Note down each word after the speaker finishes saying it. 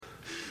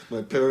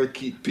My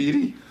parakeet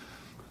Petey?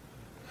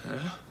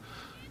 Huh?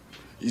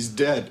 He's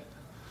dead.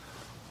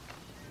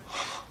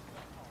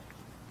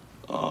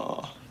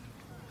 Oh,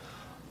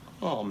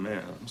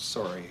 man, I'm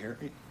sorry,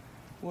 Harry.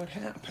 What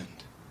happened?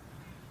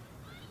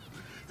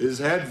 His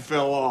head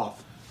fell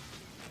off.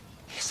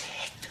 His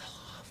head fell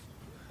off.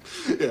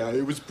 Yeah,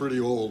 he was pretty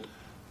old.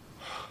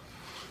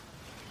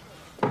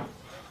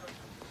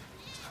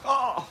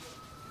 Oh,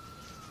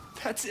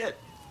 that's it.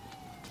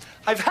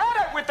 I've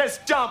had it with this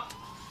dump.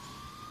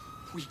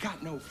 We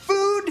got no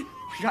food.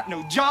 We got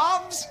no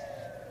jobs.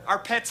 Our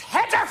pets'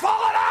 heads are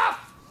falling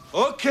off.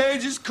 Okay,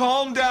 just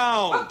calm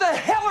down. What the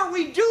hell are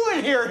we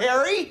doing here,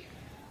 Harry?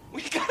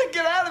 We gotta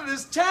get out of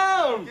this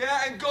town.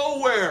 Yeah, and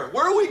go where?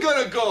 Where are we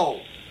gonna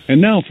go?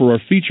 And now for our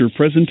feature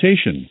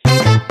presentation.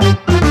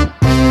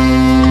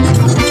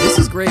 This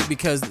is great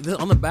because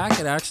on the back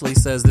it actually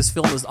says this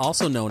film is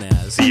also known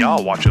as The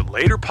I'll Watch It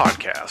Later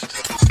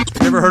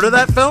podcast. You ever heard of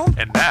that film?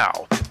 And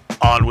now,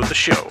 on with the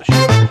show.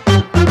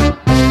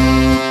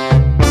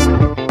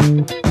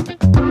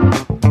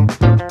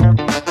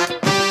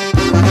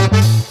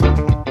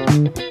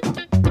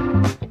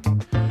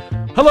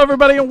 Hello,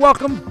 everybody, and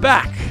welcome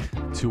back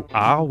to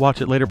I'll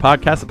Watch It Later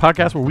podcast, the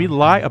podcast where we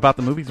lie about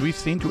the movies we've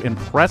seen to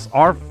impress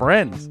our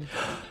friends.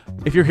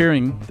 If you're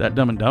hearing that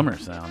Dumb and Dumber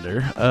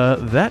sounder,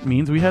 that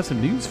means we have some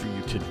news for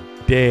you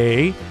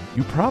today.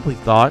 You probably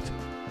thought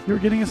you were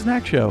getting a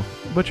snack show,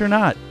 but you're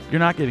not. You're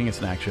not getting a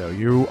snack show.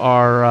 You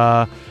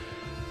are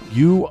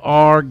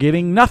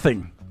getting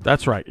nothing.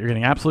 That's right. You're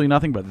getting absolutely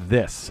nothing but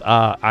this.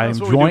 I'm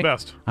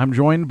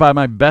joined by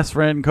my best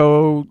friend,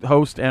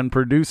 co-host, and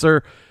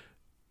producer,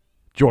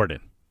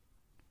 Jordan.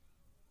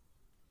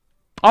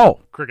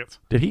 Oh, crickets.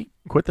 Did he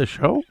quit the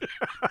show?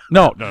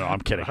 No, I'm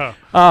kidding.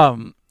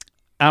 I'm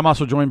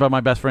also joined by my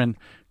best friend,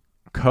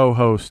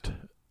 co-host,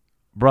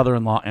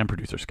 brother-in-law, and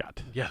producer,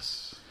 Scott.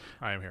 Yes,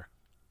 I am here.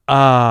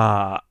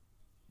 Yeah,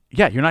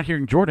 you're not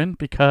hearing Jordan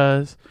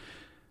because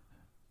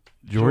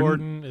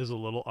Jordan is a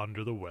little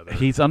under the weather.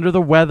 He's under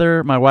the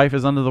weather. My wife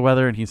is under the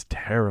weather, and he's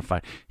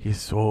terrified. He's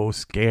so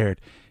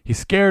scared. He's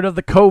scared of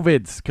the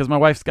COVIDs because my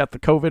wife's got the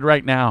COVID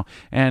right now,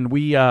 and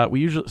we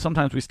usually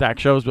sometimes we stack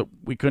shows, but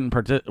we couldn't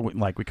predict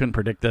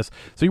this.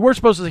 So you were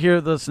supposed to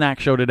hear the snack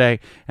show today,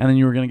 and then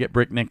you were going to get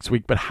Brick next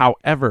week. But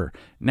however,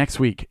 next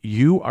week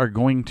you are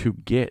going to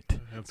get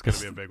it's going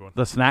to be a big one.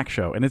 The snack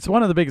show, and it's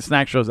one of the biggest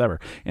snack shows ever.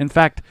 In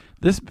fact,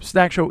 this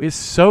snack show is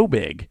so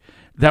big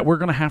that we're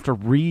going to have to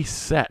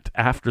reset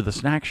after the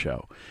snack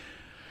show.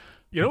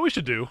 You know what we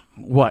should do?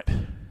 What?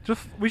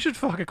 We should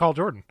fucking call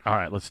Jordan. All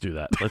right, let's do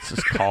that. Let's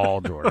just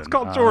call Jordan. Let's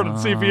call Jordan,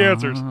 see if he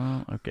answers.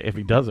 Okay, if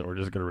he doesn't, we're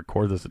just going to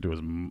record this into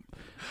his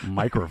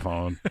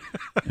microphone,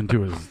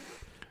 into his...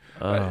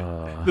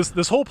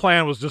 This whole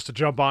plan was just to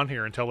jump on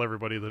here and tell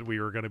everybody that we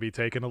were going to be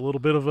taking a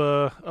little bit of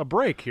a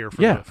break here.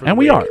 For the and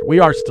week. we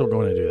are still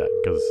going to do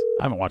that because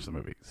I haven't watched the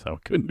movie, so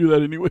couldn't do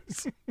that anyways.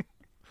 Let's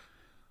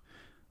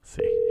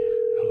see.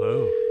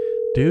 Hello.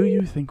 Do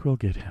you think we'll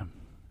get him?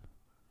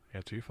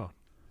 Answer your phone.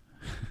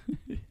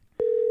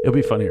 It'll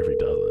be funnier if he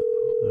doesn't.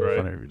 It'll be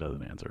funnier if he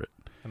doesn't answer it.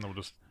 And then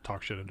we'll just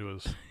talk shit into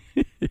his...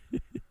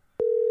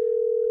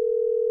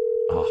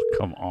 Oh,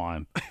 come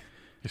on.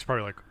 He's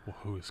probably like, well,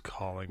 who is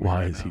calling me?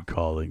 Why is he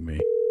calling me?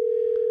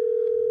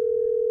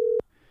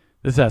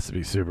 This has to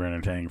be super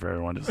entertaining for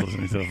everyone just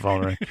listening to the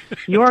phone ring.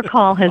 Your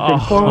call has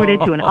been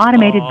forwarded to an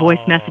automated voice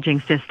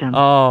messaging system.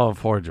 Oh,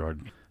 poor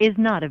Jordan. Is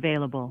not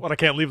available. What, I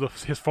can't leave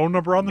his phone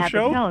number on the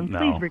show? At the tone, No.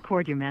 please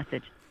record your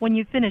message. When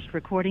you've finished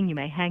recording, you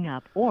may hang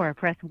up or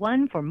press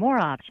 1 for more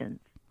options.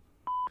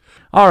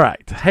 All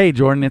right. Hey,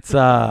 Jordan, it's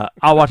I'll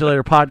Watch It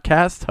Later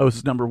podcast,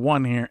 host number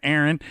 1 here,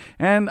 Aaron,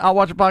 and I'll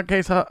Watch It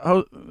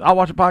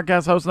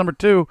podcast host number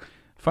 2,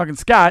 fucking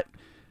Scott.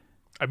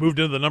 I moved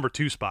into the number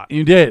 2 spot.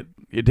 You did.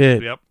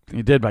 Yep.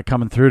 You did by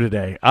coming through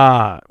today.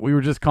 We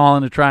were just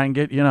calling to try and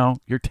get,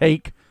 your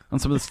take on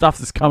some of the stuff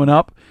that's coming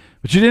up,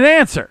 but you didn't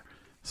answer.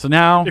 So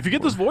now... If you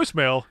get this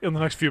voicemail in the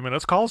next few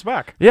minutes, call us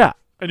back. Yeah.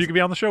 And you can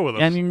be on the show with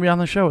us. And you can be on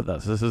the show with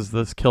us.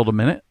 This killed a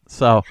minute.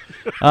 So,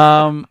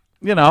 we're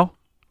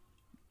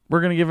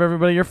going to give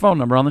everybody your phone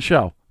number on the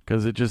show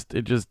because it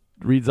just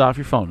reads off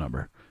your phone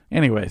number.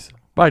 Anyways,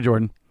 bye,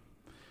 Jordan.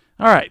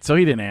 All right, so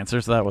he didn't answer,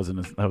 so that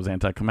was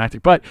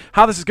anticlimactic. But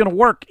how this is going to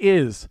work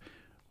is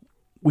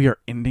we are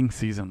ending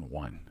season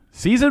 1.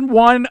 Season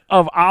 1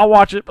 of I'll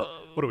Watch It...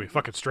 What are we,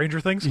 fucking Stranger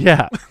Things?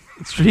 Yeah.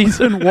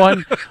 Season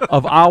 1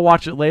 of I'll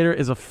Watch It Later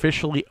is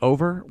officially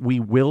over.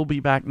 We will be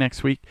back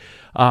next week.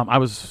 I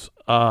was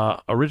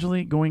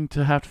originally going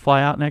to have to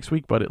fly out next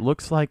week, but it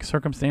looks like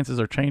circumstances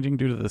are changing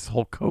due to this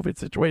whole COVID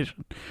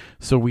situation.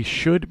 So we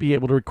should be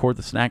able to record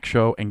the snack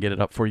show and get it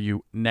up for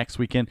you next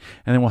weekend,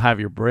 and then we'll have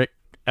your Brick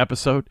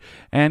episode.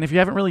 And if you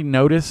haven't really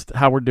noticed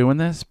how we're doing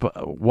this,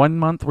 but 1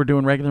 month we're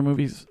doing regular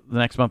movies, the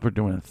next month we're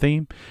doing a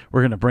theme.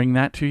 We're going to bring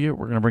that to you.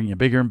 We're going to bring you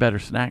bigger and better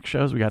snack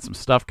shows. We got some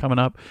stuff coming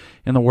up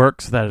in the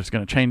works that is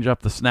going to change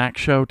up the snack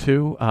show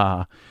too.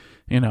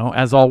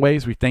 As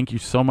always, we thank you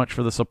so much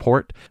for the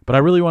support, but I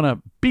really want to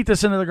beat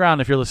this into the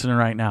ground if you're listening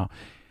right now.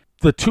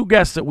 the two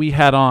guests that we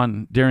had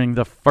on during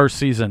the first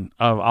season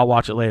of I'll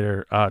Watch It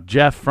Later,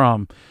 Jeff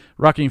from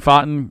Rucking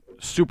Fountain,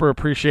 super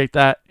appreciate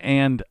that,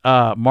 and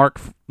Mark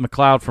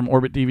McLeod from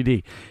Orbit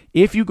DVD.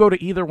 If you go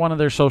to either one of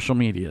their social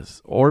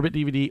medias, Orbit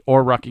DVD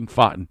or Rucking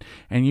Fountain,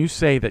 and you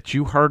say that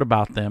you heard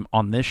about them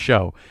on this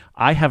show,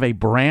 I have a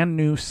brand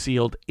new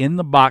sealed in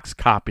the box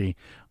copy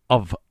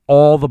of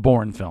all the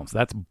Bourne films.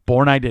 That's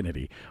Bourne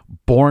Identity,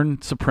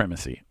 Bourne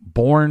Supremacy,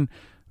 Bourne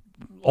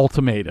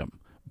Ultimatum,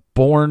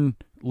 Bourne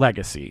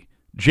Legacy,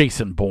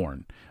 Jason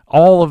Bourne,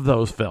 all of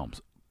those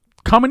films.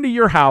 Coming to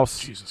your house.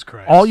 Jesus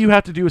Christ. All you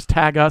have to do is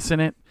tag us in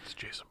it. It's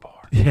Jason Bourne.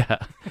 Yeah.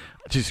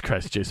 Jesus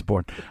Christ, Jason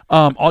Bourne.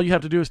 All you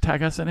have to do is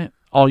tag us in it.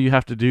 All you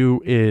have to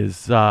do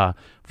is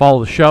follow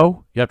the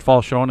show. You have to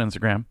follow the show on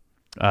Instagram.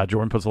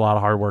 Jordan puts a lot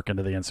of hard work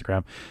into the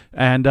Instagram.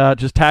 And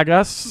just tag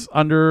us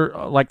under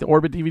like the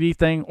Orbit DVD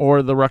thing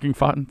or the Rucking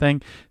Fountain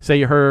thing. Say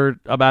you heard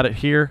about it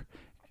here,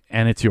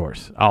 and it's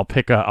yours. I'll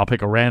pick a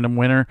random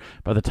winner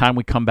by the time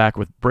we come back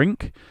with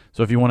Brink.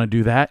 So if you want to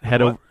do that,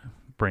 head over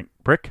Brink.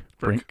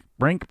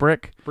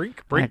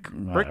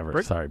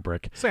 Whatever. Sorry,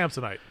 Brick.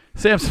 Samsonite.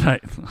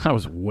 I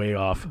was way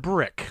off.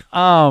 Brick.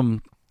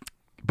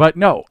 But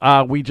no,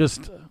 we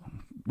just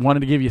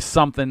wanted to give you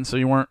something so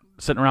you weren't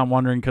sitting around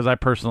wondering, because I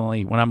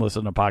personally, when I'm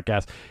listening to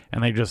podcasts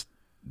and they just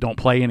don't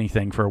play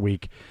anything for a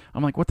week,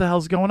 I'm like, what the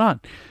hell's going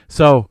on?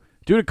 So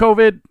due to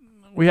COVID,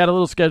 we had a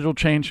little schedule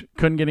change.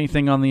 Couldn't get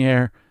anything on the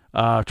air.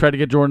 Tried to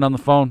get Jordan on the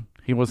phone.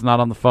 He was not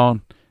on the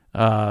phone.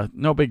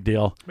 No big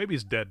deal. Maybe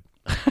he's dead.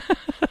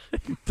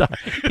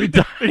 He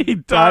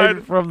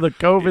died from the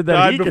COVID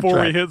that he died before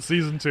contracted. he hit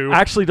season 2. I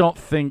actually don't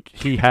think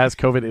he has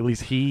COVID. At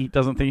least he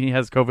doesn't think he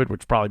has COVID,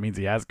 which probably means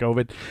he has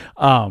COVID.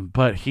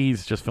 But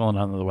he's just feeling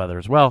under the weather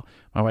as well.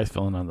 My wife's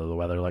feeling under the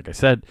weather, like I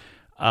said.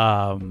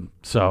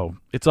 So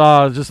it's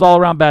just all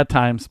around bad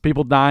times.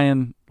 People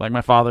dying, like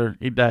my father.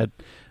 He died.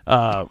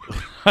 I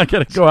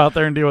got to go out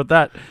there and deal with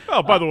that.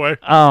 Oh, by the way.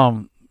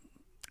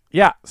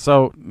 Yeah,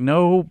 so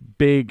no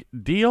big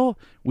deal.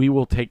 We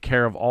will take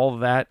care of all of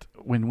that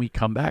when we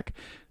come back.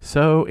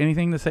 So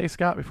anything to say,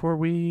 Scott, before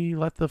we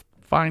let the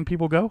fine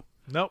people go?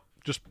 Nope.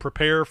 Just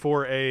prepare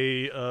for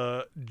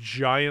a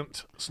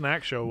giant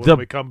snack show when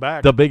we come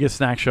back. The biggest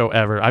snack show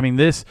ever. I mean,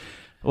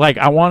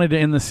 I wanted to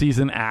end the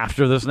season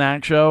after the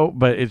snack show,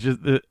 but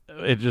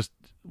it just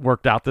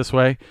worked out this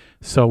way.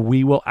 So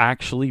we will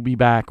actually be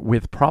back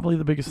with probably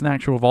the biggest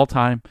snack show of all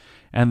time.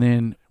 And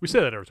then we say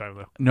that every time,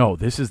 though. No,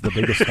 this is the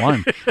biggest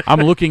one.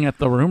 I'm looking at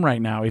the room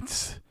right now.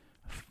 It's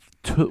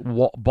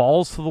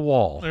balls to the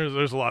wall.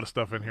 There's a lot of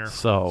stuff in here.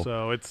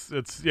 So it's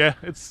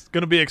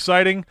going to be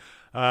exciting.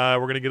 We're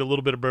going to get a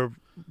little bit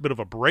of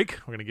a break.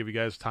 We're going to give you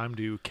guys time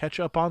to catch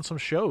up on some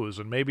shows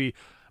and maybe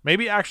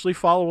actually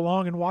follow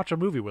along and watch a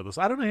movie with us.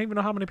 I don't even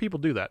know how many people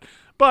do that.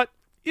 But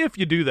if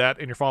you do that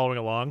and you're following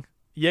along,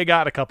 you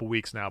got a couple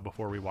weeks now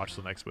before we watch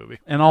the next movie.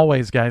 And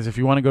always, guys, if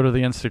you want to go to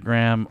the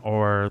Instagram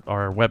or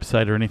our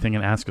website or anything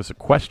and ask us a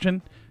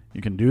question,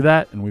 you can do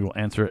that, and we will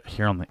answer it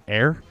here on the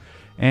air.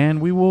 And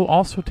we will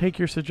also take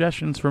your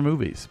suggestions for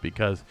movies,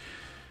 because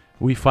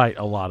we fight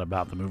a lot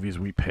about the movies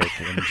we pick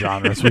and the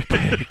genres we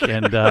pick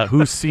and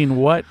who's seen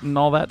what and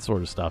all that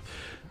sort of stuff.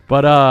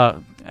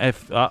 But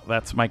if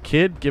that's my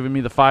kid giving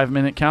me the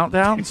 5-minute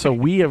countdown, so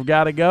we have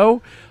got to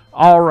go.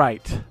 All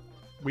right.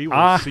 We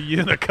will see you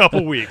in a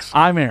couple weeks.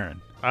 I'm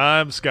Aaron.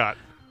 I'm Scott.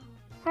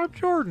 I'm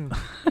Jordan.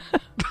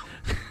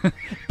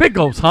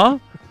 Pickles, huh?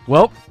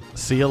 Well,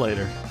 see you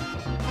later.